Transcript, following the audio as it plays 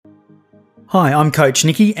Hi, I'm Coach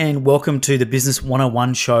Nicky and welcome to the Business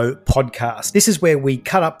 101 Show podcast. This is where we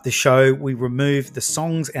cut up the show, we remove the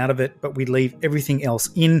songs out of it, but we leave everything else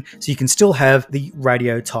in so you can still have the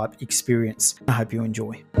radio type experience. I hope you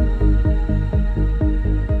enjoy.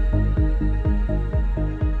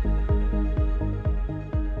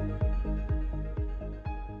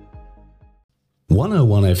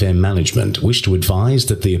 .101 FM management wish to advise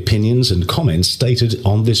that the opinions and comments stated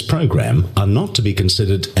on this program are not to be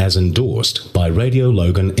considered as endorsed by Radio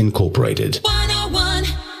Logan Incorporated. 101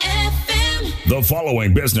 FM. The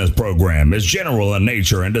following business program is general in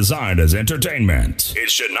nature and designed as entertainment.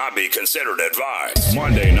 It should not be considered advice.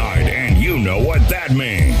 Monday night, and you know what that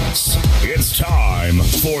means. It's time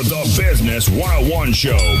for the Business 101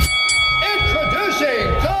 Show.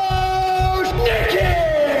 Introducing Coach Nicky!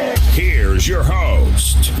 Here's your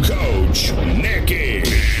host, Coach Nicky.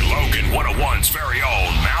 Logan 101's very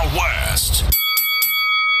own Mal West.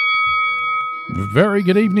 Very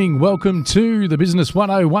good evening. Welcome to the Business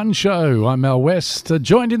 101 Show. I'm Mal West,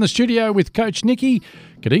 joined in the studio with Coach Nicky.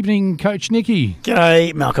 Good evening, Coach Nicky.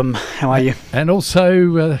 G'day, Malcolm. How are you? And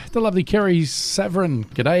also the lovely Kerry Saverin.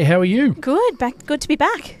 G'day, how are you? Good. Good to be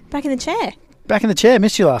back in the chair. Back in the chair.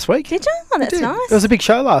 Missed you last week. Did you? Oh, that's nice. It was a big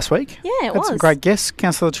show last week. Yeah, it Had some great guests.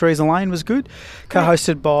 Councillor Theresa Lane was good.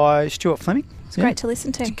 Co-hosted by Stuart Fleming. It's great to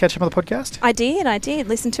listen to. Did you catch up on the podcast? I did.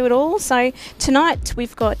 Listen to it all. So tonight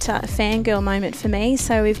we've got a fangirl moment for me.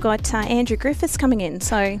 So we've got Andrew Griffiths coming in.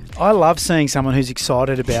 So I love seeing someone who's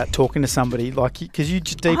excited about talking to somebody like you, because you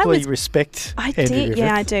deeply respect Andrew Griffiths.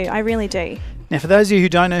 Yeah, I do. I really do. Now, for those of you who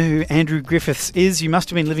don't know who Andrew Griffiths is, you must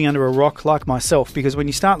have been living under a rock like myself, because when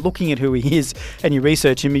you start looking at who he is and you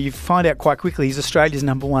research him, you find out quite quickly he's Australia's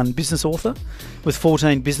 #1 business author with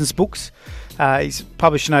 14 business books. He's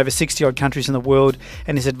published in over 60-odd countries in the world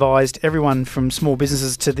and has advised everyone from small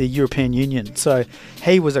businesses to the European Union. So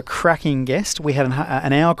he was a cracking guest. We had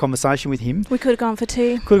an hour conversation with him. We could have gone for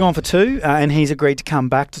two. And he's agreed to come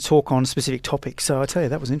back to talk on specific topics. So I tell you,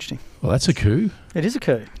 that was interesting. Well, that's a coup. It is a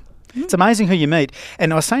coup. It's amazing who you meet.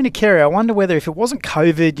 And I was saying to Kerry, I wonder whether if it wasn't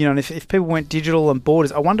COVID, and if people went digital and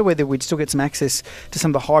borders, I wonder whether we'd still get some access to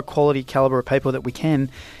some of the high quality calibre of people that we can,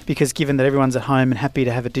 because given that everyone's at home and happy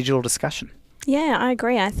to have a digital discussion. Yeah, I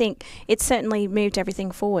agree. I think it's certainly moved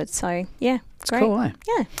everything forward. So, yeah, it's great. Cool, eh?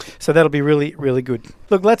 Yeah. So that'll be really, really good.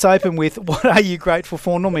 Look, let's open with what are you grateful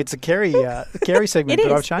for? Normally it's a Kerry segment,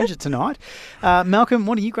 but I've changed it tonight. Malcolm,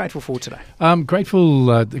 what are you grateful for today? I'm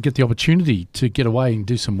grateful to get the opportunity to get away and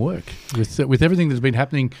do some work with everything that's been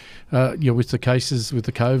happening, with the cases, with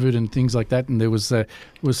the COVID and things like that. And there was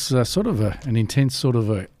sort of an intense sort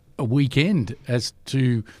of a weekend as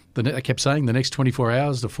to I kept saying the next 24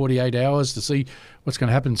 hours to 48 hours to see what's going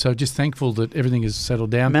to happen. So just thankful that everything is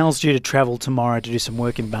settled down. Mel's due to travel tomorrow to do some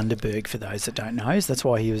work in Bundaberg, for those that don't know. So that's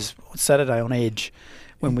why he was Saturday on edge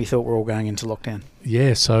when we thought we were all going into lockdown.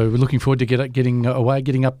 Yeah, so we're looking forward to getting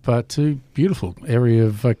up to beautiful area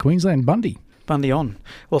of Queensland, Bundy on.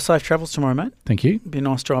 Well, safe travels tomorrow, mate. Thank you. Be a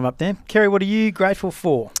nice drive up there. Kerry, what are you grateful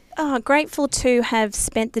for? Grateful to have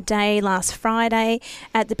spent the day last Friday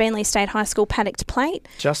at the Beenleigh State High School paddock to plate.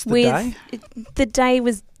 Just the day? The day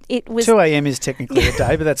was... It was 2 a.m. is technically a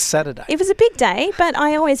day, but that's Saturday. It was a big day, but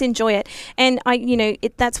I always enjoy it. And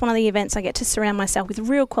that's one of the events I get to surround myself with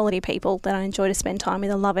real quality people that I enjoy to spend time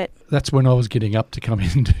with. I love it. That's when I was getting up to come in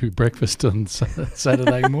and do breakfast on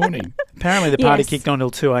Saturday morning. Apparently the party kicked on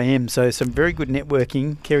till 2 a.m, so some very good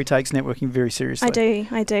networking. Kerry takes networking very seriously.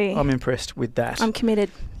 I do. I'm impressed with that. I'm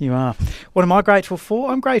committed. You are. What am I grateful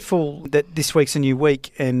for? I'm grateful that this week's a new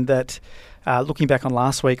week, and that looking back on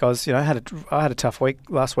last week, I had a tough week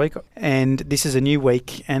last week, and this is a new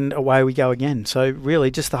week, and away we go again. So really,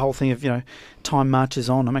 just the whole thing of time marches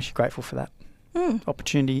on. I'm actually grateful for that.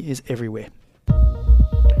 Opportunity is everywhere.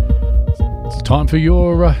 It's time for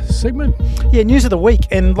your segment. Yeah, News of the Week.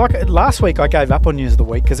 And like last week, I gave up on News of the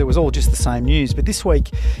Week because it was all just the same news. But this week,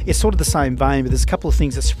 it's sort of the same vein, but there's a couple of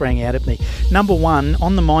things that sprang out at me. Number one,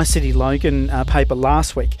 on the My City Logan paper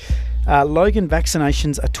last week, Logan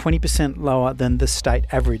vaccinations are 20% lower than the state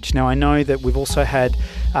average. Now, I know that we've also had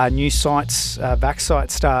new sites, vac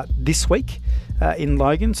sites start this week in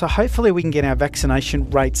Logan. So hopefully we can get our vaccination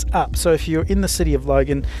rates up. So if you're in the city of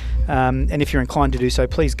Logan, and if you're inclined to do so,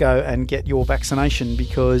 please go and get your vaccination,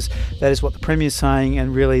 because that is what the Premier's saying,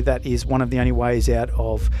 and really that is one of the only ways out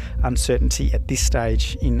of uncertainty at this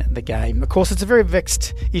stage in the game. Of course, it's a very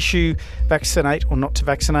vexed issue, vaccinate or not to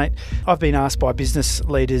vaccinate. I've been asked by business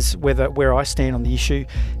leaders where I stand on the issue,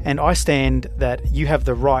 and I stand that you have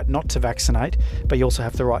the right not to vaccinate, but you also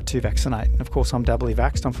have the right to vaccinate. And of course, I'm doubly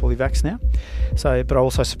vaxxed, I'm fully vaxxed now. So, but I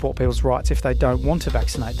also support people's rights. If they don't want to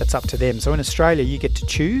vaccinate, that's up to them. So in Australia, you get to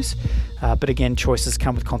choose, but again, choices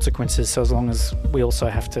come with consequences. So as long as we also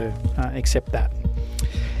have to accept that.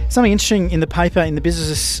 Something interesting in the paper, in the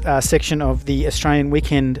business section of the Australian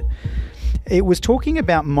Weekend, it was talking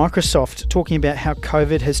about Microsoft, talking about how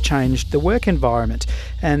COVID has changed the work environment.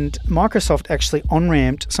 And Microsoft actually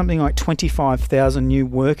on-ramped something like 25,000 new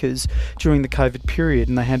workers during the COVID period,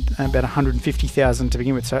 and they had about 150,000 to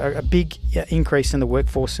begin with. So a big increase in the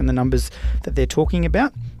workforce in the numbers that they're talking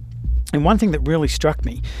about. And one thing that really struck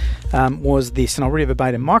me was this, and I'll read it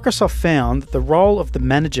verbatim. Microsoft found that the role of the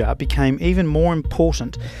manager became even more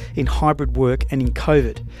important in hybrid work and in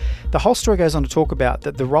COVID. The whole story goes on to talk about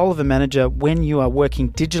that the role of a manager when you are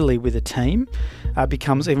working digitally with a team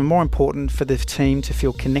becomes even more important for the team to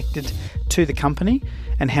feel connected to the company,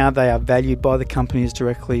 and how they are valued by the company is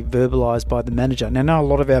directly verbalised by the manager. Now, I know a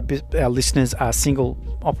lot of our listeners are single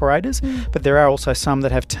operators, but there are also some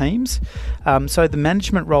that have teams. So the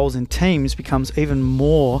management roles in teams becomes even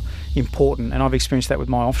more important, and I've experienced that with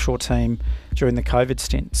my offshore team during the COVID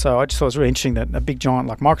stint. So I just thought it was really interesting that a big giant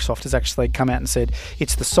like Microsoft has actually come out and said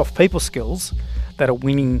it's the soft people skills that are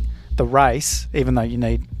winning the race, even though you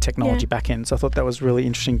need technology back end. So I thought that was a really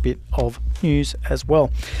interesting bit of news as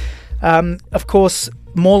well. Of course,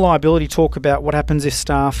 more liability talk about what happens if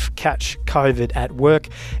staff catch COVID at work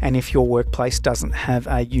and if your workplace doesn't have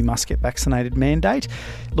a you must get vaccinated mandate.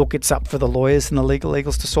 Look, it's up for the lawyers and the legal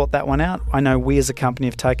eagles to sort that one out. I know we as a company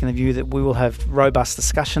have taken the view that we will have robust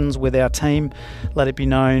discussions with our team, let it be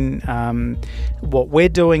known what we're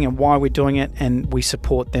doing and why we're doing it, and we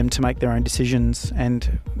support them to make their own decisions,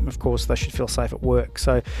 and of course they should feel safe at work.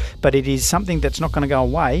 So, but it is something that's not going to go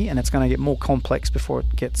away, and it's going to get more complex before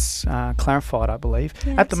it gets clarified, I believe.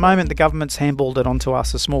 Yeah, at the moment, the government's handballed it onto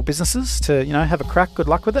us as small businesses to, have a crack. Good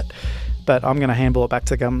luck with it. But I'm going to handball it back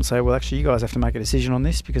to the government and say, well, actually, you guys have to make a decision on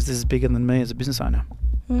this because this is bigger than me as a business owner.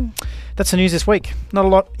 That's the news this week. Not a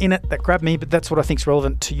lot in it that grabbed me, but that's what I think is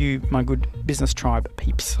relevant to you, my good business tribe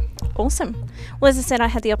peeps. Awesome. Well, as I said, I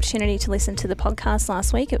had the opportunity to listen to the podcast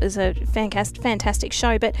last week. It was a fantastic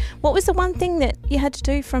show. But what was the one thing that you had to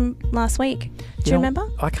do from last week? Do you remember?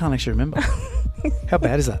 I can't actually remember. How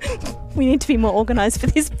bad is that? We need to be more organised for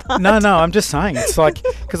this part. No, I'm just saying. It's like,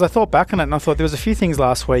 because I thought back on it and I thought there was a few things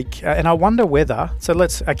last week, and I wonder whether, so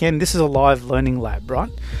again, this is a live learning lab, right?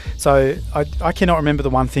 So I cannot remember the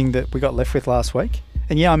one thing that we got left with last week.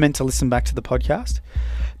 And yeah, I meant to listen back to the podcast.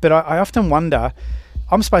 But I often wonder,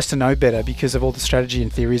 I'm supposed to know better because of all the strategy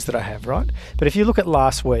and theories that I have, right? But if you look at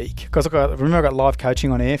last week, because remember I got live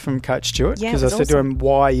coaching on air from Coach Stewart, because I said to him,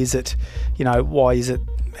 why is it,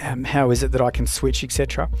 how is it that I can switch,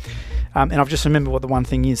 etc. And I've just remembered what the one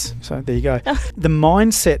thing is. So there you go. The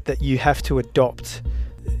mindset that you have to adopt,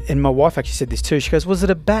 and my wife actually said this too. She goes, was it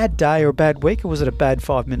a bad day or a bad week, or was it a bad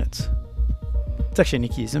 5 minutes? It's actually a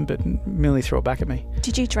Nickyism, but Millie threw it back at me.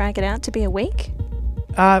 Did you drag it out to be a week?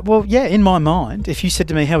 Well, yeah, in my mind, if you said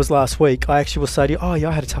to me, how was last week, I actually will say to you, oh, yeah,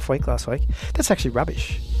 I had a tough week last week. That's actually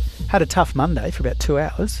rubbish. Had a tough Monday for about 2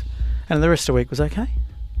 hours, and the rest of the week was okay.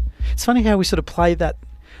 It's funny how we sort of play that.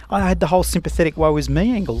 I had the whole sympathetic woe is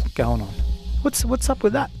me angle going on. What's up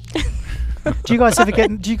with that? Do you guys ever get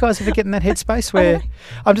in that headspace where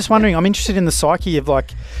I'm just wondering, I'm interested in the psyche of,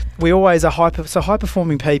 like, we always are high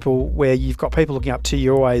performing people where you've got people looking up to you,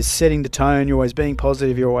 you're always setting the tone, you're always being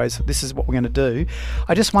positive, you're always, this is what we're going to do.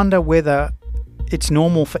 I just wonder whether it's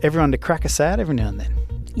normal for everyone to crack us out every now and then.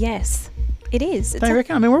 Yes, it is. Don't you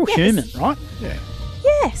reckon? I mean, we're all human, right? Yeah.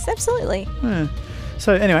 Yes, absolutely. Yeah.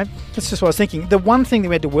 So anyway, that's just what I was thinking. The one thing that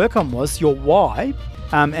we had to work on was your why.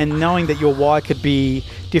 And knowing that your why could be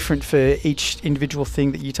different for each individual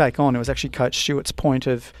thing that you take on. It was actually Coach Stewart's point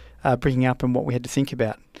of bringing up and what we had to think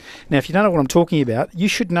about. Now, if you don't know what I'm talking about, you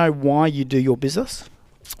should know why you do your business,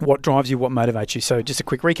 what drives you, what motivates you. So just a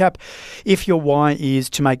quick recap. If your why is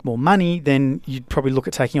to make more money, then you'd probably look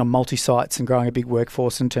at taking on multi-sites and growing a big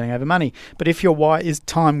workforce and turning over money. But if your why is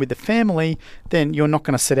time with the family, then you're not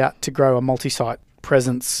going to set out to grow a multi-site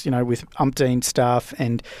presence, with umpteen staff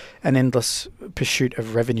and an endless pursuit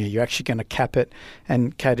of revenue. You're actually going to cap it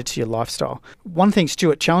and cater to your lifestyle. One thing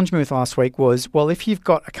Stuart challenged me with last week was, well, if you've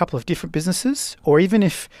got a couple of different businesses, or even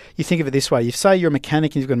if you think of it this way, you say you're a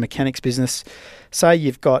mechanic and you've got a mechanics business, say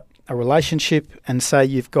you've got a relationship, and say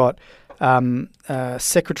you've got a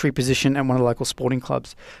secretary position at one of the local sporting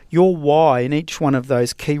clubs, your why in each one of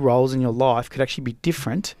those key roles in your life could actually be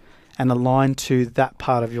different and aligned to that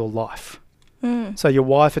part of your life. So your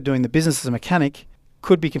why for doing the business as a mechanic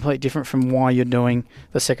could be completely different from why you're doing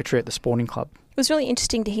the secretary at the sporting club. It was really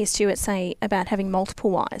interesting to hear Stuart say about having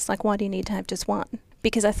multiple whys. Like, why do you need to have just one?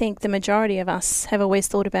 because I think the majority of us have always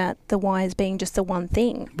thought about the why as being just the one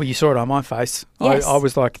thing. Well, you saw it on my face. Yes. I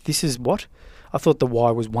was like, this is what? I thought the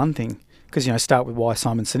why was one thing. Because, Start With Why,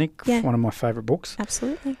 Simon Sinek, Yeah. one of my favourite books.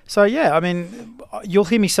 Absolutely. So, yeah, I mean, you'll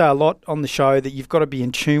hear me say a lot on the show that you've got to be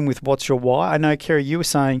in tune with what's your why. I know, Kerry, you were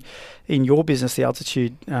saying in your business, the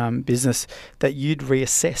Altitude business, that you'd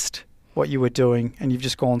reassessed what you were doing and you've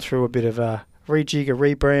just gone through a bit of a rejig, a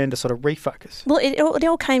rebrand, a sort of refocus. Well, it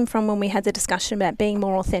all came from when we had the discussion about being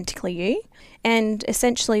more authentically you. And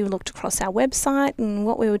essentially we looked across our website and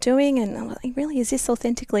what we were doing and I'm like, really, is this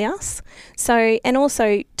authentically us? So, and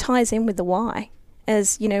also ties in with the why.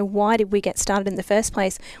 As, why did we get started in the first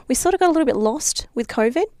place? We sort of got a little bit lost with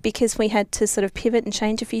COVID because we had to sort of pivot and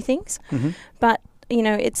change a few things. Mm-hmm. But,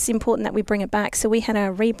 it's important that we bring it back. So we had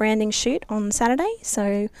a rebranding shoot on Saturday.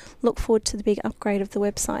 So look forward to the big upgrade of the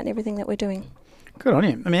website and everything that we're doing. Good on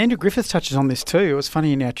you. I mean, Andrew Griffiths touches on this too. It was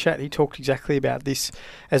funny in our chat. He talked exactly about this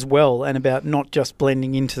as well and about not just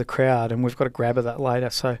blending into the crowd. And we've got a grab of that later.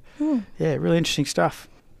 So, yeah, really interesting stuff.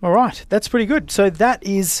 All right. That's pretty good. So that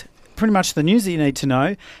is pretty much the news that you need to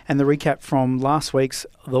know and the recap from last week's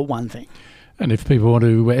The One Thing. And if people want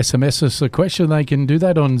to SMS us a question, they can do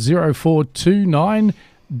that on 0429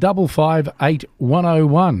 558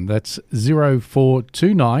 101. That's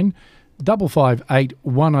 0429 558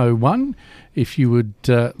 101. If you would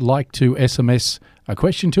like to SMS a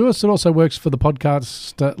question to us, it also works for the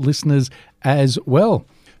podcast listeners as well.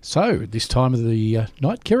 So, this time of the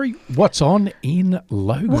night, Kerry, what's on in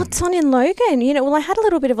Logan? What's on in Logan? Well, I had a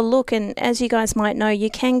little bit of a look, and as you guys might know, you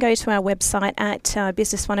can go to our website at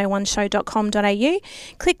business101show.com.au,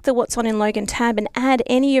 click the What's on in Logan tab, and add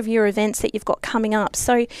any of your events that you've got coming up.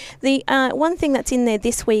 So, the one thing that's in there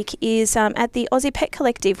this week is at the Aussie Pet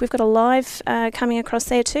Collective. We've got a live coming across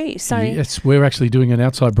there too. So yes, we're actually doing an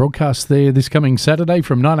outside broadcast there this coming Saturday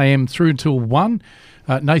from 9 a.m. through until 1.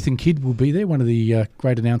 Nathan Kidd will be there, one of the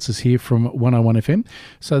great announcers here from 101 FM.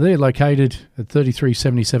 So they're located at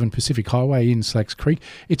 3377 Pacific Highway in Slacks Creek.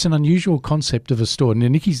 It's an unusual concept of a store. Now,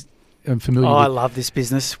 Nikki's familiar with... I love this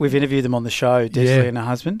business. We've interviewed them on the show, Desley and her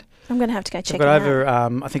husband. I'm going to have to go check They've it got out. over,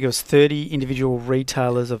 I think it was 30 individual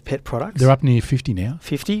retailers of pet products. They're up near 50 now.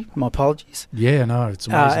 50, my apologies. Yeah, no, it's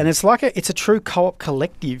amazing. And it's like it's a true co-op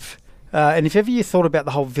collective. And if ever you thought about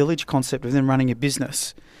the whole village concept of them running a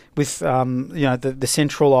business with, the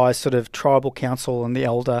centralised sort of tribal council and the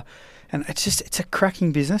elder, and it's a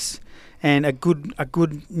cracking business and a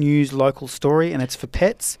good news local story, and it's for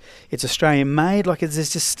pets. It's Australian made. Like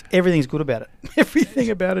there's just everything's good about it.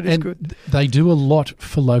 Everything about it is and good. They do a lot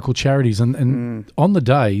for local charities, and on the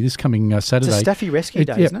day, this coming Saturday, it's a Staffy Rescue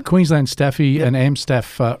Day, isn't it? Queensland Staffy and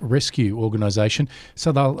AmStaff Rescue Organisation.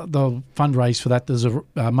 So they'll fundraise for that. There's a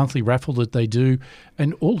monthly raffle that they do,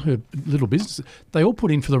 and all her little businesses, they all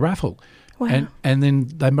put in for the raffle. Wow. And then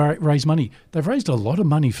they raise money. They've raised a lot of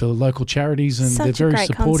money for local charities, and Such they're very a great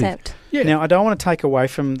supportive. concept. Yeah. Now, I don't want to take away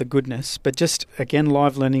from the goodness, but just, again,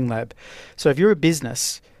 Live Learning Lab. So if you're a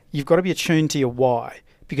business, you've got to be attuned to your why,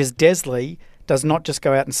 because Desley does not just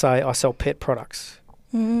go out and say, I sell pet products.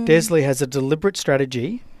 Desley has a deliberate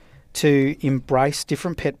strategy to embrace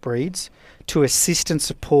different pet breeds, to assist and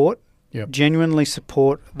support, genuinely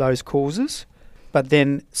support those causes, but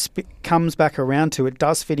then comes back around to it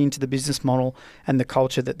does fit into the business model and the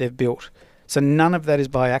culture that they've built. So none of that is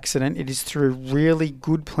by accident. It is through really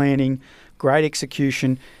good planning, great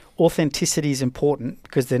execution. Authenticity is important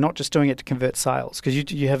because they're not just doing it to convert sales, because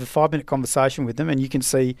you have a 5-minute conversation with them and you can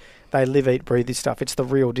see they live, eat, breathe this stuff. It's the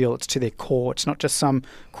real deal. It's to their core. It's not just some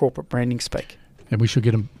corporate branding speak. And we should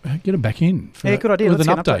get them back in. Good idea. With Let's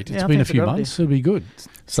an get update. Yeah, It's I been think a few good months. idea. It'll be good.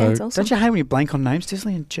 So Sounds awesome. Don't you hate when you blank on names?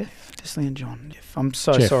 Desley and Jeff? Desley and John. Jeff. I'm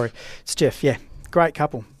so Jeff. sorry. It's Jeff, yeah. Great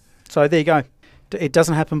couple. So there you go. It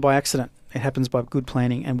doesn't happen by accident. It happens by good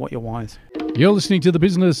planning and what your why is. You're listening to the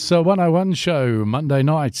Business 101 show, Monday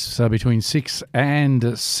nights between 6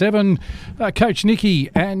 and 7. Coach Nikki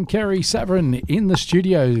and Kerry Saverin in the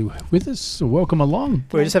studio with us. Welcome along.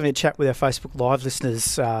 We're just having a chat with our Facebook Live listeners.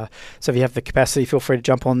 So if you have the capacity, feel free to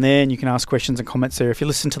jump on there and you can ask questions and comments there. If you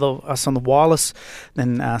listen to us on the wireless,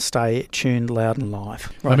 then stay tuned loud and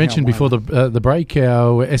live. I mentioned before the break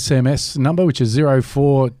our SMS number, which is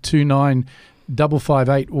 0429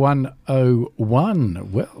 558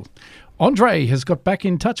 101. Well, Andre has got back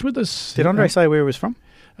in touch with us. Did Andre say where he was from?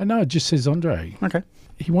 No, it just says Andre. Okay.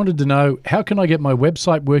 He wanted to know, how can I get my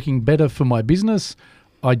website working better for my business?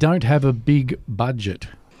 I don't have a big budget.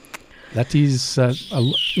 That is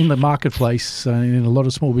in the marketplace in a lot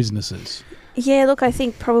of small businesses. Yeah, look, I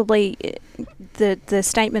think probably the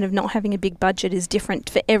statement of not having a big budget is different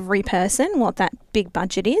for every person, what that big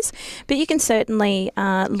budget is. But you can certainly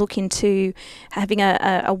look into having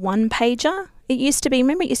a one-pager. It used to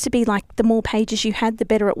be like the more pages you had, the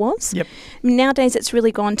better it was. Yep. Nowadays it's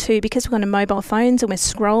really gone to, because we've got mobile phones and we're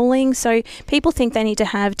scrolling, so people think they need to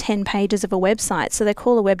have 10 pages of a website. So they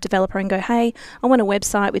call a web developer and go, hey, I want a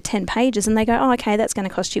website with 10 pages. And they go, oh, okay, that's going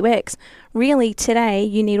to cost you X. Really, today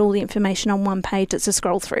you need all the information on one page that's a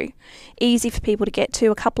scroll through. Easy for people to get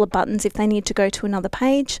to, a couple of buttons if they need to go to another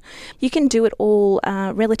page. You can do it all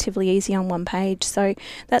relatively easy on one page. So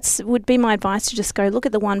that's would be my advice, to just go look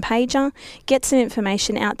at the one pager, get some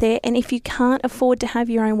information out there. And if you can't afford to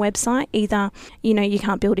have your own website, either you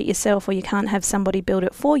can't build it yourself or you can't have somebody build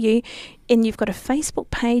it for you, and you've got a Facebook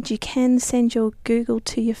page, you can send your Google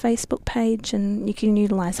to your Facebook page and you can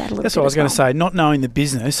utilise that a little bit. That's what I was going to say. Not knowing the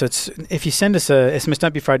business, if you send us a SMS,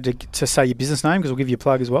 don't be afraid to say your business name, because we'll give you a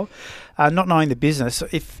plug as well. Not knowing the business,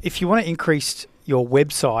 if you want to increase your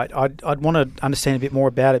website, I'd want to understand a bit more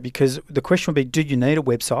about it, because the question would be, do you need a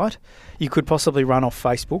website? You could possibly run off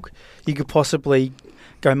Facebook. You could possibly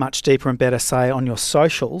go much deeper and better, say, on your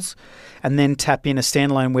socials, and then tap in a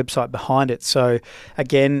standalone website behind it. So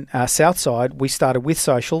again, Southside, we started with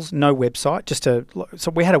socials, no website,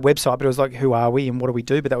 so we had a website, but it was like, who are we and what do we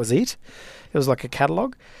do? But that was it. It was like a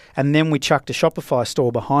catalogue. And then we chucked a Shopify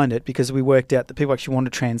store behind it, because we worked out that people actually want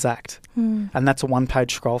to transact. And that's a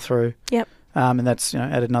one-page scroll through. Yep. And that's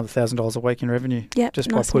added another $1,000 a week in revenue just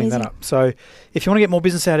by nice putting and that up. So if you want to get more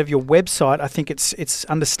business out of your website, I think it's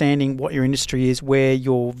understanding what your industry is, where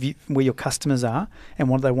your customers are, and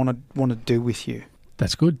what they want to do with you.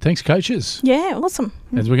 That's good. Thanks, coaches. Yeah, awesome.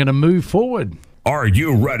 As we're going to move forward. Are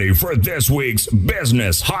you ready for this week's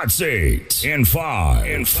Business Hot Seat? In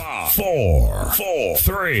 5, 4,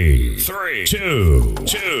 3, 2,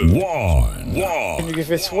 1. Andrew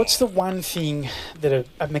Griffiths, what's the one thing that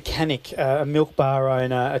a mechanic, a milk bar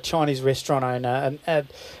owner, a Chinese restaurant owner,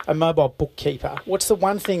 a mobile bookkeeper, what's the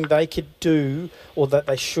one thing they could do, or that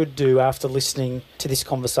they should do, after listening to this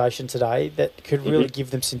conversation today, that could really give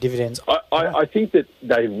them some dividends? I think that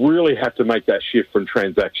they really have to make that shift from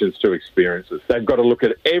transactions to experiences. They've got to look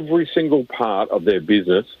at every single part of their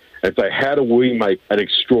business and say, how do we make an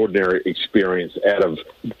extraordinary experience out of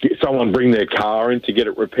someone bring their car in to get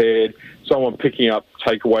it repaired, someone picking up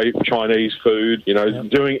takeaway Chinese food,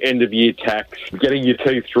 doing end-of-year tax, getting your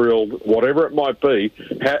teeth drilled, whatever it might be.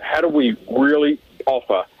 How do we really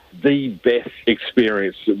offer the best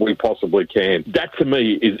experience that we possibly can? That, to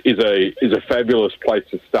me, is a fabulous place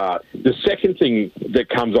to start. The second thing that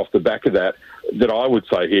comes off the back of that I would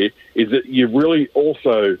say here is that you've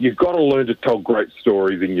got to learn to tell great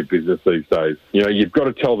stories in your business these days. You've got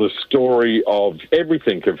to tell the story of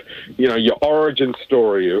everything, of, your origin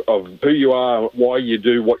story of who you are, why you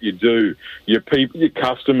do what you do, your people, your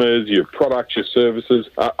customers, your products, your services.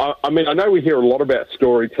 I know we hear a lot about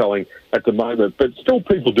storytelling at the moment, but still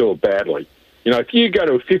people do it badly. If you go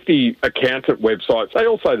to 50 accountant websites, they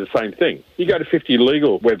all say the same thing. You go to 50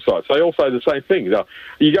 legal websites, they all say the same thing.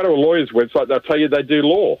 You go to a lawyer's website, they'll tell you they do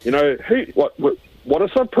law. What a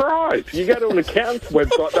surprise. You go to an accountant's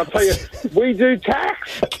website, they'll tell you, we do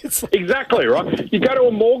tax. Exactly, right? You go to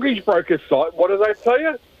a mortgage broker's site, what do they tell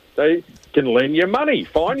you? They can lend you money,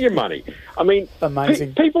 find you money. I mean,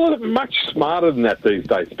 amazing. People are much smarter than that these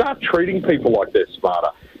days. Start treating people like they're smarter.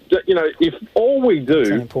 If all we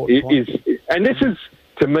do is, and this is,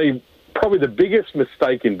 to me, probably the biggest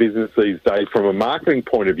mistake in business these days from a marketing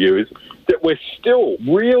point of view, is that we're still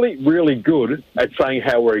really, really good at saying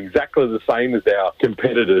how we're exactly the same as our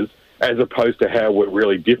competitors, as opposed to how we're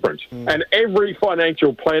really different. And every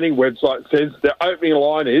financial planning website says the opening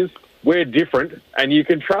line is, we're different and you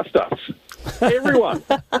can trust us. Everyone.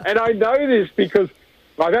 And I know this because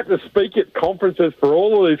I've had to speak at conferences for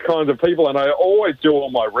all of these kinds of people, and I always do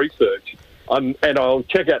all my research. And I'll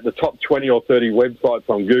check out the top 20 or 30 websites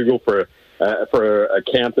on Google for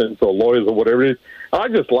accountants or lawyers or whatever it is. And I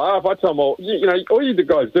just laugh. I tell them, all you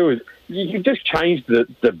guys do is you just change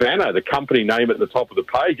the banner, the company name at the top of the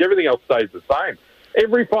page. Everything else stays the same.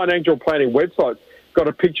 Every financial planning website's got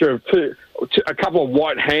a picture of a couple of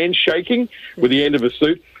white hands shaking with the end of a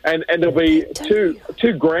suit, and there'll be two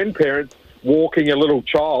grandparents walking a little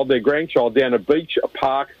child, their grandchild, down a beach, a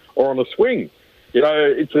park, or on a swing. We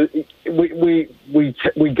go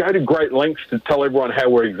to great lengths to tell everyone how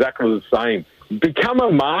we're exactly the same. Become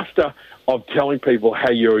a master of telling people how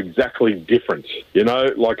you're exactly different.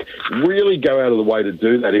 Really go out of the way to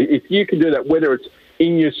do that. If you can do that, whether it's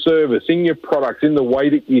in your service, in your products, in the way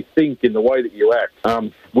that you think, in the way that you act.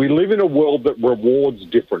 We live in a world that rewards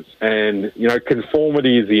difference, and,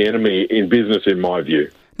 conformity is the enemy in business, in my view.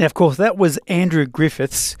 Now, of course, that was Andrew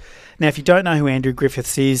Griffiths. Now, if you don't know who Andrew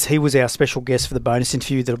Griffiths is, he was our special guest for the bonus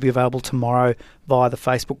interview that'll be available tomorrow via the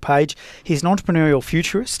Facebook page. He's an entrepreneurial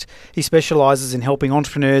futurist. He specialises in helping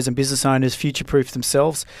entrepreneurs and business owners future-proof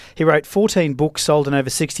themselves. He wrote 14 books sold in over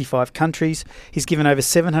 65 countries. He's given over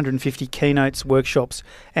 750 keynotes, workshops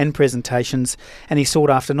and presentations. And he's sought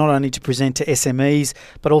after not only to present to SMEs,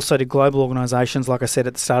 but also to global organisations, like I said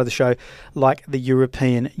at the start of the show, like the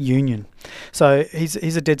European Union. So he's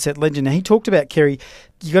a dead set legend. Now, he talked about, Kerry,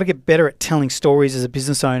 you got to get better at telling stories as a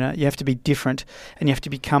business owner. You have to be different, and you have to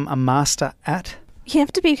become a master at. You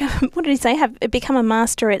have to become, what did he say? Become a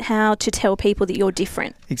master at how to tell people that you're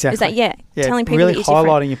different. Exactly. Is that, telling people really that you're highlighting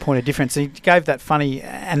different. your point of difference. And he gave that funny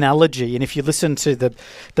analogy, and if you listen to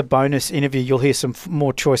the bonus interview, you'll hear some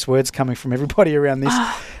more choice words coming from everybody around this.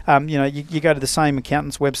 You go to the same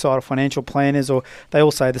accountant's website or financial planners, or they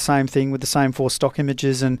all say the same thing with the same 4 stock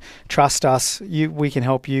images, and trust us, we can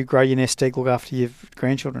help you grow your nest egg, look after your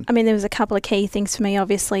grandchildren. I mean, there was a couple of key things for me,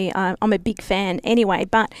 obviously. I'm a big fan anyway,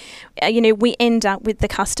 but, we end up with the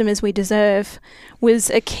customers we deserve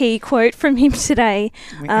was a key quote from him today.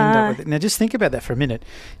 We end up with it. Now, just think about that for a minute.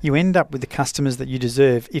 You end up with the customers that you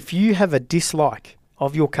deserve. If you have a dislike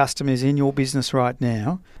of your customers in your business right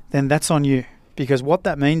now, then that's on you. Because what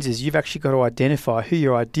that means is you've actually got to identify who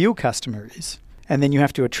your ideal customer is, and then you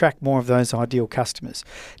have to attract more of those ideal customers.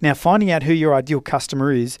 Now, finding out who your ideal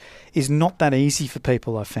customer is not that easy for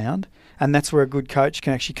people, I've found. And that's where a good coach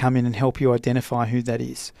can actually come in and help you identify who that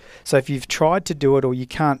is. So if you've tried to do it or you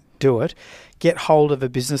can't do it, get hold of a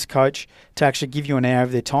business coach to actually give you an hour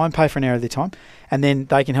of their time, pay for an hour of their time, and then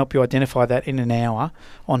they can help you identify that in an hour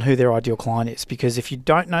on who their ideal client is. Because if you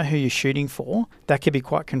don't know who you're shooting for, that could be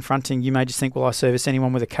quite confronting. You may just think, well, I service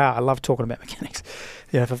anyone with a car. I love talking about mechanics.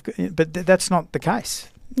 But that's not the case.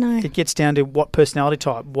 No. It gets down to what personality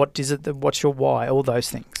type, what's your why, all those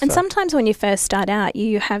things. And sometimes when you first start out,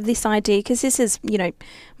 you have this idea, because this is,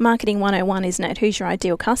 marketing 101, isn't it? Who's your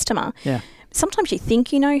ideal customer? Yeah. Sometimes you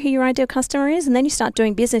think you know who your ideal customer is, and then you start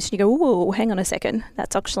doing business and you go, whoa, hang on a second,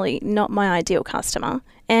 that's actually not my ideal customer.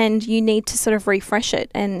 And you need to sort of refresh it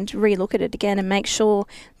and relook at it again and make sure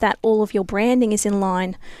that all of your branding is in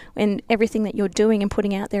line and everything that you're doing and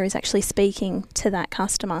putting out there is actually speaking to that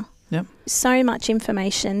customer. Yep. So much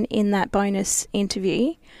information in that bonus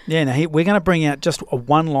interview. Yeah, now we're going to bring out just a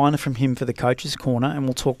one-liner from him for the Coach's Corner, and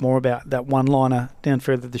we'll talk more about that one-liner down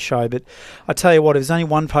further the show. But I tell you what, if there's only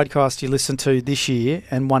one podcast you listen to this year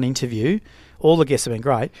and one interview, all the guests have been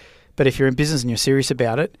great. But if you're in business and you're serious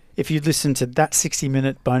about it, if you listen to that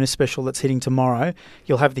 60-minute bonus special that's hitting tomorrow,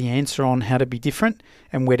 you'll have the answer on how to be different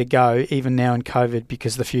and where to go, even now in COVID,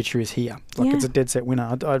 because the future is here. It's a dead set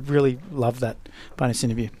winner. I really love that bonus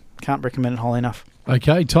interview. Can't recommend it highly enough.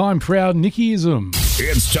 Okay, time for our Nickyism.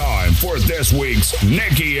 It's time for this week's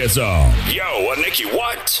Nickyism. Yo, a Nicky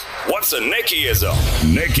what? What's a Nickyism?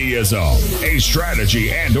 Nickyism, a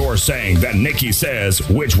strategy and or saying that Nicky says,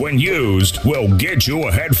 which when used, will get you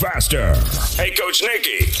ahead faster. Hey, Coach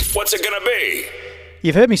Nicky, what's it gonna be?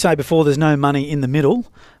 You've heard me say before there's no money in the middle.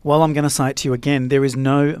 Well, I'm going to say it to you again. There is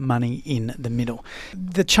no money in the middle.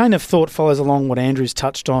 The chain of thought follows along what Andrew's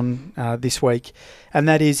touched on this week, and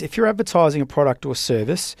that is if you're advertising a product or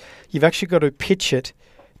service, you've actually got to pitch it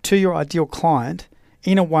to your ideal client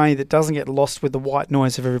in a way that doesn't get lost with the white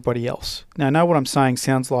noise of everybody else. Now, I know what I'm saying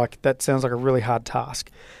sounds like a really hard task.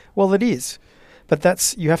 Well, it is.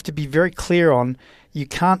 But you have to be very clear on you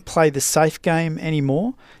can't play the safe game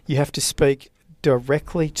anymore. You have to speak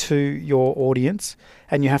directly to your audience,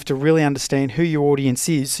 and you have to really understand who your audience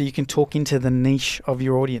is so you can talk into the niche of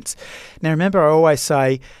your audience. Now, remember, I always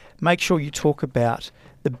say, make sure you talk about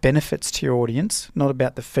the benefits to your audience, not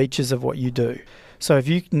about the features of what you do. So if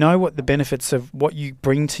you know what the benefits of what you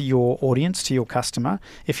bring to your audience, to your customer,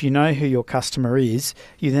 if you know who your customer is,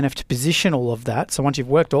 you then have to position all of that. So once you've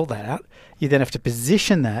worked all that out, you then have to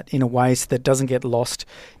position that in a way so that it doesn't get lost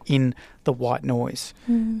in the white noise.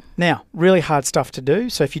 Now, really hard stuff to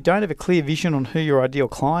do. So if you don't have a clear vision on who your ideal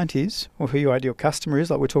client is or who your ideal customer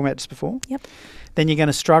is, like we were talking about just before, then you're going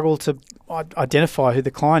to struggle to identify who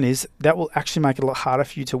the client is. That will actually make it a lot harder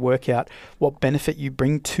for you to work out what benefit you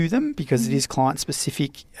bring to them, because it is client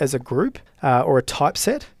specific as a group or a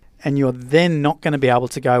typeset. And you're then not going to be able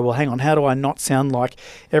to go, well, hang on, how do I not sound like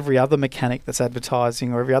every other mechanic that's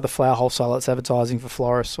advertising or every other flower wholesaler that's advertising for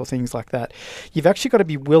florists or things like that? You've actually got to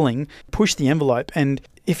be willing to push the envelope. And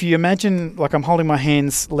if you imagine, like I'm holding my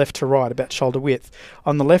hands left to right about shoulder width,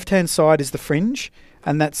 on the left-hand side is the fringe,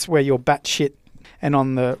 and that's where your batshit and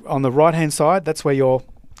on the right hand side, that's where you're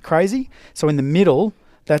crazy. So in the middle,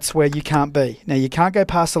 that's where you can't be. Now you can't go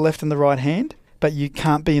past the left and the right hand, but you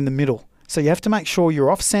can't be in the middle. So you have to make sure you're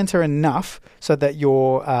off center enough so that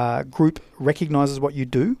your group recognizes what you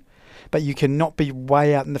do, but you cannot be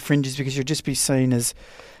way out in the fringes because you'll just be seen as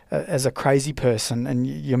a crazy person, and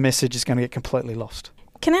your message is going to get completely lost.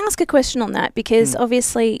 Can I ask a question on that? Because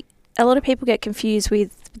obviously a lot of people get confused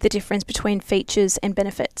with the difference between features and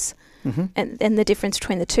benefits, and the difference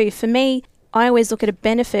between the two. For me, I always look at a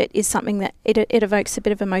benefit is something that it evokes a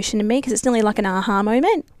bit of emotion in me because it's nearly like an aha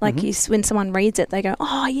moment. Like when someone reads it, they go,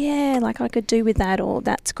 oh, yeah, like I could do with that, or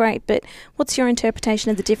that's great. But what's your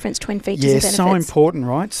interpretation of the difference between features and benefits? Yeah, so important,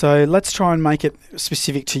 right? So let's try and make it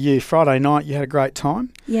specific to you. Friday night, you had a great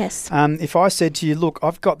time. Yes. If I said to you, look,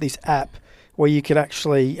 I've got this app where you could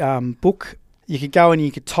actually book. You could go and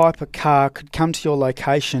you could type a car, could come to your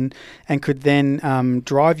location and could then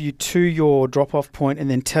drive you to your drop-off point and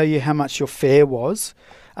then tell you how much your fare was.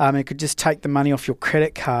 It could just take the money off your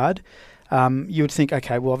credit card. You would think,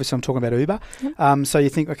 okay, well, obviously I'm talking about Uber. Yep. So you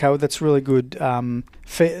think, okay, well, that's really good.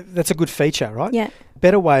 That's a good feature, right? Yeah.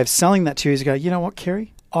 Better way of selling that to you is to go, you know what,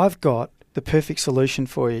 Kerry? I've got the perfect solution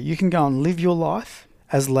for you. You can go and live your life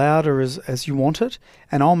as loud or as you want it,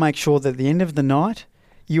 and I'll make sure that at the end of the night,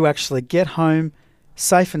 you actually get home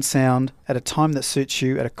safe and sound at a time that suits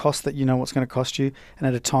you, at a cost that you know what's going to cost you, and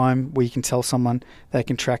at a time where you can tell someone they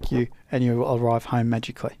can track you and you will arrive home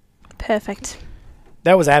magically. Perfect.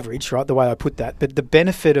 That was average, right, the way I put that. But the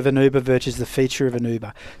benefit of an Uber versus the feature of an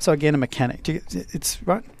Uber. So again, a mechanic. It's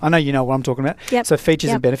right. I know you know what I'm talking about. Yep. So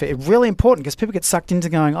features and benefit are really important because people get sucked into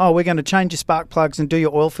going, oh, we're going to change your spark plugs and do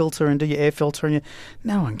your oil filter and do your air filter. And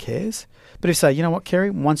no one cares. But if you say, you know what, Kerry,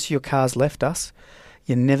 once your car's left us,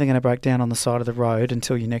 you're never going to break down on the side of the road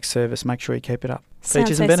until your next service. Make sure you keep it up. Sounds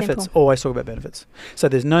Features so and benefits. simple. Always talk about benefits. So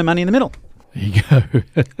there's no money in the middle. There you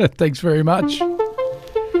go. Thanks very much.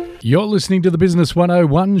 You're listening to the Business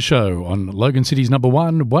 101 show on Logan City's number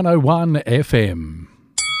 101 FM.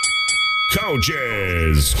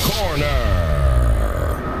 Coach's Corner.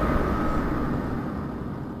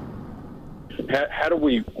 How do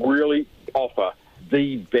we really offer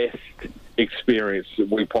the best experience that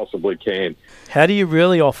we possibly can? How do you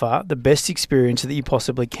really offer the best experience that you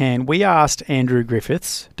possibly can? We asked Andrew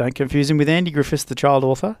Griffiths, don't confuse him with Andy Griffiths, the child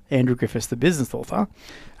author, Andrew Griffiths, the business author.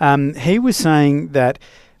 He was saying that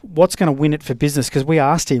what's going to win it for business, because we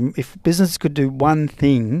asked him if business could do one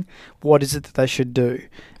thing, what is it that they should do?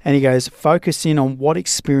 And he goes, focus in on what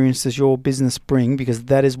experience does your business bring, because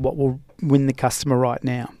that is what will win the customer right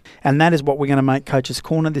now. And that is what we're going to make Coach's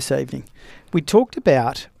Corner this evening. We talked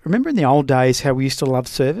about, remember in the old days how we used to love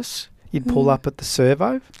service? You'd pull up at the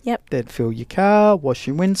servo. Yep. They'd fill your car, wash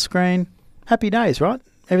your windscreen. Happy days, right?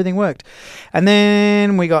 Everything worked. And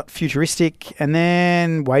then we got futuristic, and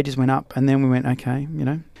then wages went up, and then we went, okay,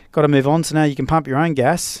 got to move on. So now you can pump your own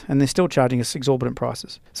gas, and they're still charging us exorbitant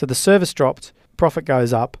prices. So the service dropped, profit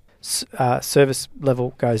goes up, service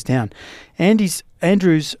level goes down.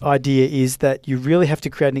 Andrew's idea is that you really have to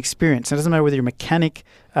create an experience. It doesn't matter whether you're a mechanic,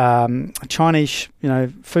 a Chinese,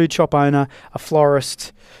 food shop owner, a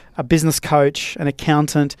florist, a business coach, an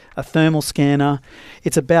accountant, a thermal scanner.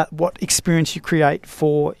 It's about what experience you create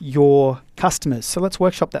for your customers. So let's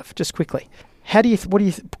workshop that just quickly. What do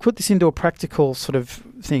you put this into a practical sort of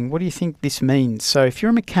thing? What do you think this means? So if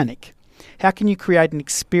you're a mechanic, how can you create an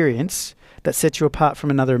experience that sets you apart from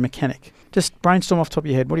another mechanic? Just brainstorm off the top of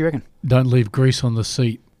your head. What do you reckon? Don't leave grease on the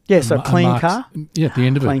seat. Yeah, so clean car. Yeah, at the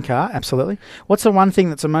end of clean car, absolutely. What's the one thing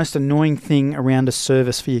that's the most annoying thing around a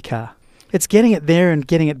service for your car? It's getting it there and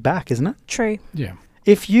getting it back, isn't it? True. Yeah.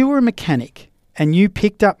 If you were a mechanic and you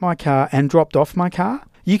picked up my car and dropped off my car,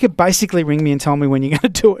 you could basically ring me and tell me when you're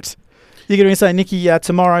going to do it. You're going to say, Nikki,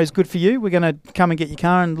 tomorrow is good for you. We're going to come and get your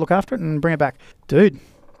car and look after it and bring it back. Dude,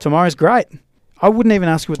 tomorrow's great. I wouldn't even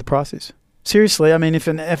ask you what the price is. Seriously, I mean, if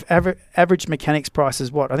an average mechanic's price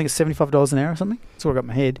is what? I think it's $75 an hour or something. That's what I got in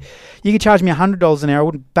my head. You could charge me $100 an hour. I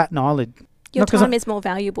wouldn't bat an eyelid. Your time is more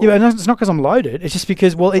valuable. Yeah, but it's not because I'm loaded. It's just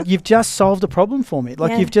because, you've just solved a problem for me.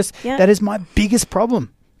 That is my biggest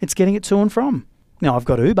problem. It's getting it to and from. Now, I've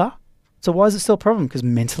got Uber. So why is it still a problem? Because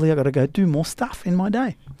mentally I've got to go do more stuff in my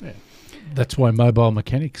day. Yeah. That's why mobile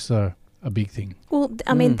mechanics are a big thing. Well,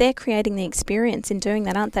 I mean, they're creating the experience in doing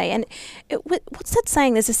that, aren't they? And what's that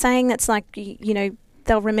saying? There's a saying that's like,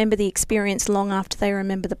 they'll remember the experience long after they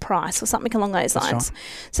remember the price or something along those lines. Right.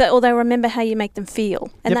 So, or they'll remember how you make them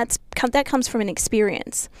feel. And that comes from an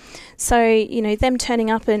experience. So, them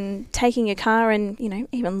turning up and taking your car and,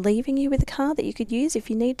 even leaving you with a car that you could use if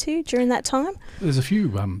you need to during that time. There's a few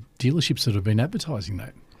dealerships that have been advertising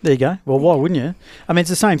that. There you go. Well, why wouldn't you? I mean, it's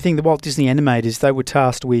the same thing. The Walt Disney Animators, they were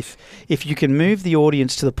tasked with, if you can move the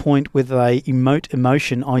audience to the point where they emote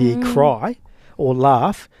emotion, i.e. cry or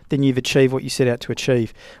laugh, then you've achieved what you set out to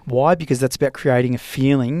achieve. Why? Because that's about creating a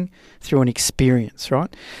feeling through an experience,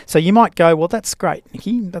 right? So you might go, well, that's great,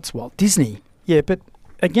 Nikki. That's Walt Disney. Yeah, but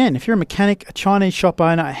again, if you're a mechanic, a Chinese shop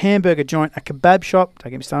owner, a hamburger joint, a kebab shop, don't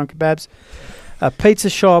get me started on kebabs, a pizza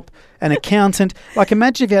shop, an accountant, like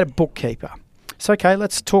imagine if you had a bookkeeper. So, okay,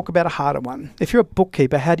 let's talk about a harder one. If you're a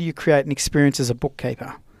bookkeeper, how do you create an experience as a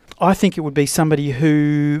bookkeeper? I think it would be somebody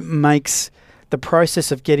who makes the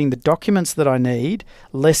process of getting the documents that I need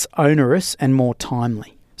less onerous and more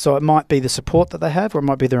timely. So it might be the support that they have, or it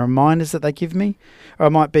might be the reminders that they give me, or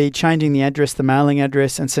it might be changing the address, the mailing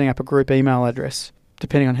address, and setting up a group email address,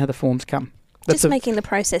 depending on how the forms come. Just making the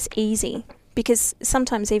process easy. Because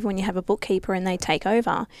sometimes even when you have a bookkeeper and they take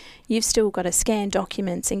over, you've still got to scan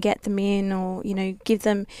documents and get them in, or, give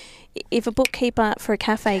them. If a bookkeeper for a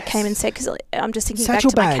cafe came and said, because I'm just thinking back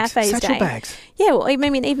to my cafes day. Bags. Yeah, well, I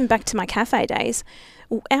mean, even back to my cafe days,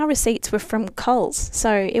 our receipts were from Coles,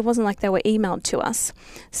 so it wasn't like they were emailed to us.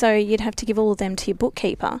 So you'd have to give all of them to your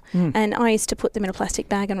bookkeeper, and I used to put them in a plastic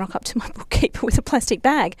bag and rock up to my bookkeeper with a plastic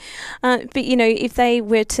bag. But, if they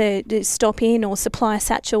were to stop in or supply a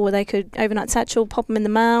satchel where they could, overnight satchel, pop them in the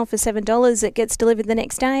mail for $7, it gets delivered the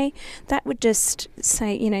next day, that would just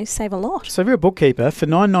save a lot. So if you're a bookkeeper, for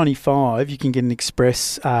 $9.95 you can get an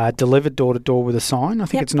express delivered door to door with a sign. I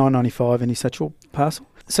think it's $9.95 any satchel parcel.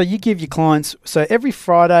 So you give your clients, so every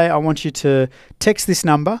Friday I want you to text this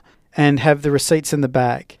number and have the receipts in the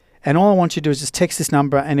bag. And all I want you to do is just text this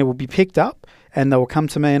number and it will be picked up and they will come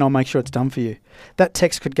to me and I'll make sure it's done for you. That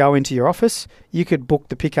text could go into your office. You could book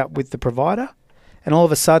the pickup with the provider and all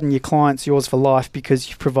of a sudden your client's yours for life because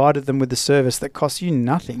you've provided them with the service that costs you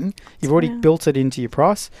nothing. You've already built it into your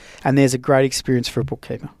price and there's a great experience for a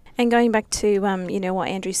bookkeeper. And going back to, what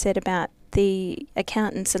Andrew said about the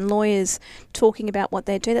accountants and lawyers talking about what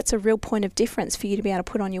they do, that's a real point of difference for you to be able to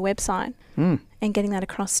put on your website and getting that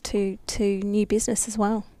across to new business as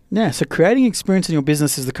well. Yeah, so creating experience in your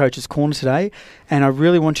business is the Coach's Corner today, and I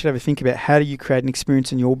really want you to have a think about how do you create an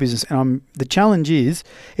experience in your business. And the challenge is,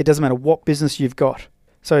 it doesn't matter what business you've got.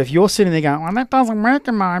 So if you're sitting there going, well, that doesn't work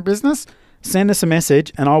in my business, send us a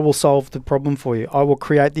message and I will solve the problem for you. I will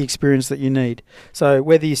create the experience that you need. So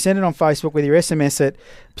whether you send it on Facebook, whether you SMS it,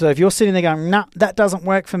 so if you're sitting there going, nah, that doesn't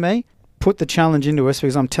work for me, put the challenge into us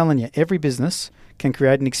because I'm telling you, every business can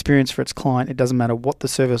create an experience for its client. It doesn't matter what the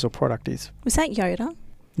service or product is. Was that Yoda?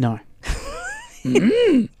 No.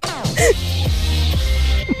 The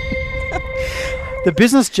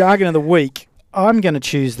business jargon of the week. I'm going to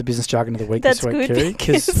choose the business jargon of the week this week, Kerry,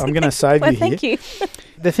 because I'm going to save you here. Thank you.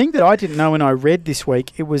 The thing that I didn't know when I read this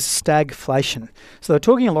week, it was stagflation. So they're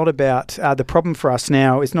talking a lot about the problem for us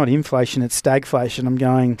now is not inflation, it's stagflation.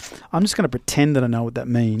 I'm just going to pretend that I know what that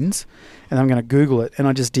means, and I'm going to Google it, and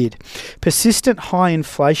I just did. Persistent high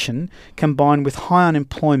inflation combined with high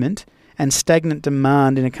unemployment and stagnant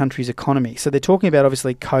demand in a country's economy. So they're talking about,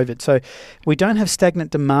 obviously, COVID. So we don't have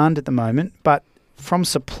stagnant demand at the moment, but from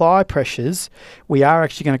supply pressures, we are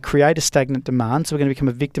actually going to create a stagnant demand. So we're going to become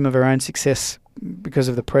a victim of our own success because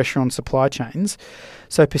of the pressure on supply chains.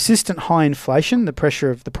 So persistent high inflation, the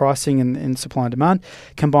pressure of the pricing and supply and demand,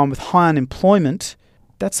 combined with high unemployment,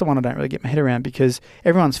 that's the one I don't really get my head around because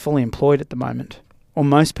everyone's fully employed at the moment, or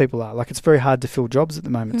most people are. Like, it's very hard to fill jobs at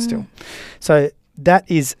the moment still. So that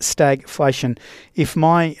is stagflation. If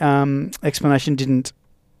my explanation didn't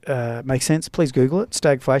make sense, please Google it,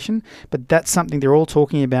 stagflation. But that's something they're all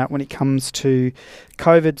talking about when it comes to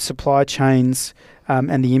COVID, supply chains,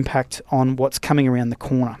 and the impact on what's coming around the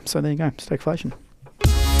corner. So there you go, stagflation.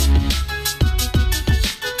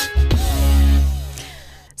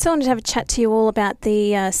 So I wanted to have a chat to you all about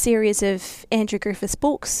the series of Andrew Griffiths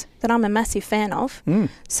books that I'm a massive fan of.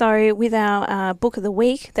 So with our book of the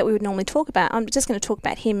week that we would normally talk about, I'm just going to talk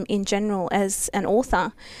about him in general as an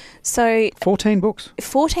author. So 14 books.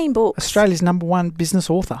 14 books. Australia's #1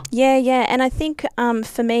 business author. Yeah. And I think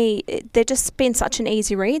for me, they've just been such an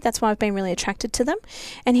easy read. That's why I've been really attracted to them.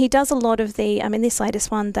 And he does a lot of this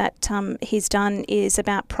latest one that he's done is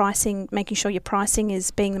about pricing, making sure your pricing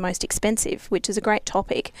is being the most expensive, which is a great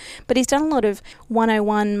topic. But he's done a lot of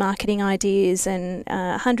 101 marketing ideas and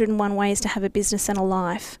 101 ways to have a business and a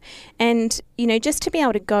life. And, just to be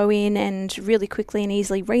able to go in and really quickly and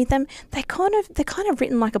easily read them, they're kind of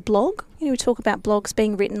written like a blog. We talk about blogs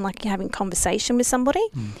being written like you're having a conversation with somebody.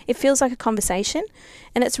 It feels like a conversation,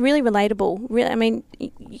 and it's really relatable.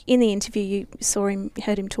 In the interview, you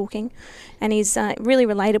heard him talking, and he's really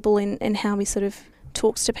relatable in how he sort of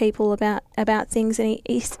talks to people about things, and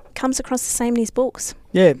he comes across the same in his books.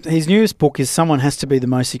 Yeah, his newest book is Someone Has to Be the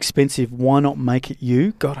Most Expensive. Why Not Make It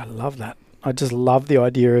You? God, I love that. I just love the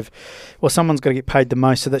idea of, well, someone's got to get paid the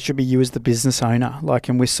most, so that should be you as the business owner. Like,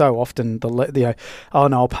 and we're so often oh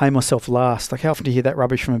no, I'll pay myself last. Like, how often do you hear that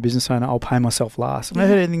rubbish from a business owner? I'll pay myself last. I've never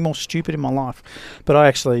heard anything more stupid in my life. But I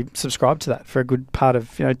actually subscribed to that for a good part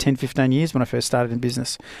of 10, 15 years when I first started in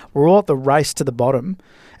business. We're all at the race to the bottom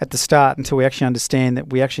at the start until we actually understand that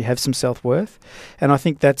we actually have some self-worth. And I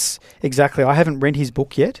think that's exactly, I haven't read his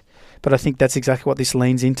book yet, but I think that's exactly what this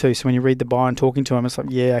leans into. So when you read the bio and talking to him, it's like,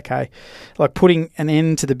 yeah, okay. Like putting an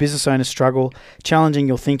end to the business owner struggle, challenging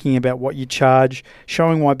your thinking about what you charge,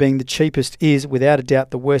 showing why being the cheapest is, without a doubt,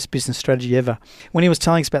 the worst business strategy ever. When he was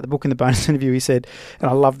telling us about the book in the bonus interview, he said, and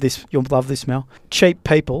I love this, you'll love this, Mel, cheap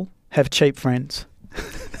people have cheap friends.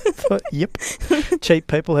 Yep. Cheap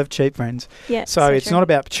people have cheap friends. Yeah. So it's true. not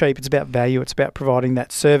about cheap, it's about value. It's about providing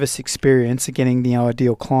that service experience and getting the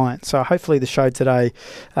ideal client. So hopefully the show today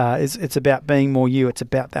it's about being more you. It's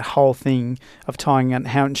about that whole thing of tying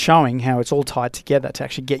and showing how it's all tied together to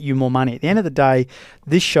actually get you more money. At the end of the day,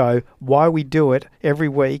 this show, why we do it every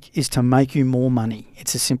week, is to make you more money.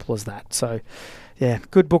 It's as simple as that. So yeah,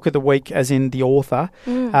 good book of the week, as in the author.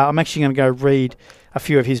 I'm actually going to go read a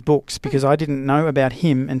few of his books because I didn't know about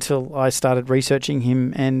him until I started researching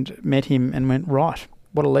him and met him and went, right,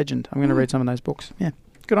 what a legend. I'm going to read some of those books. Yeah,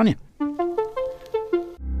 good on you.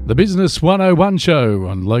 The Business 101 Show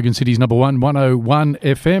on Logan City's number 101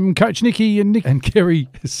 FM. Coach Nikki and Kerry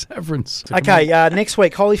Savrance. Okay, next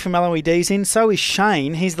week, Holly from LOED's in. So is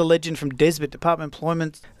Shane. He's the legend from Desbit, Department of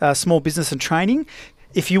Employment, Small Business and Training.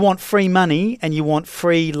 If you want free money and you want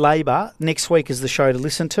free labour, next week is the show to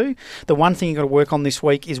listen to. The one thing you've got to work on this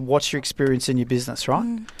week is what's your experience in your business,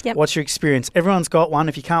 right? Yep. What's your experience? Everyone's got one.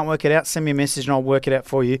 If you can't work it out, send me a message and I'll work it out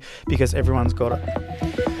for you because everyone's got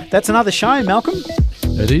it. That's another show, Malcolm.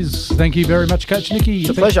 It is. Thank you very much, Coach Nikki. It's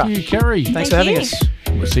a pleasure. Thank you, Kerry. Thanks for having us.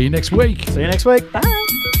 We'll see you next week. See you next week. Bye.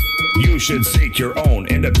 You should seek your own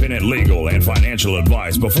independent legal and financial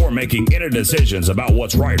advice before making any decisions about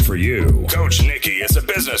what's right for you. Coach Nikki is a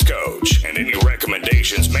business coach, and any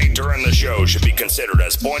recommendations made during the show should be considered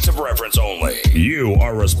as points of reference only. You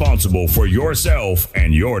are responsible for yourself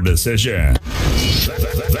and your decision.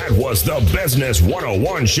 That was the Business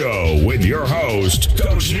 101 Show with your host,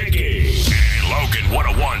 Coach Nikki, and Logan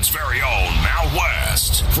 101's very own Mal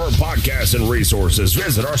West. For podcasts and resources,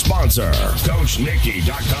 visit our sponsor,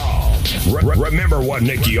 CoachNikki.com. Remember what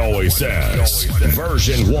Nikki always says.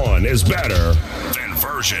 Version 1 is better than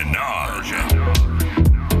version none.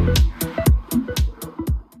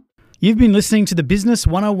 You've been listening to the Business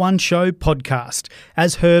 101 Show podcast,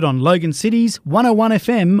 as heard on Logan City's 101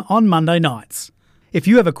 FM on Monday nights. If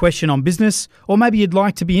you have a question on business, or maybe you'd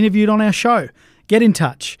like to be interviewed on our show, get in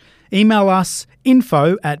touch. Email us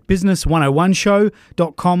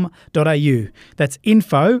info@business101show.com.au. That's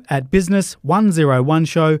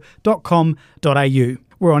info@business101show.com.au.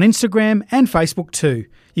 We're on Instagram and Facebook too.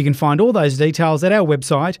 You can find all those details at our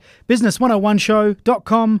website,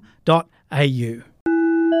 business101show.com.au.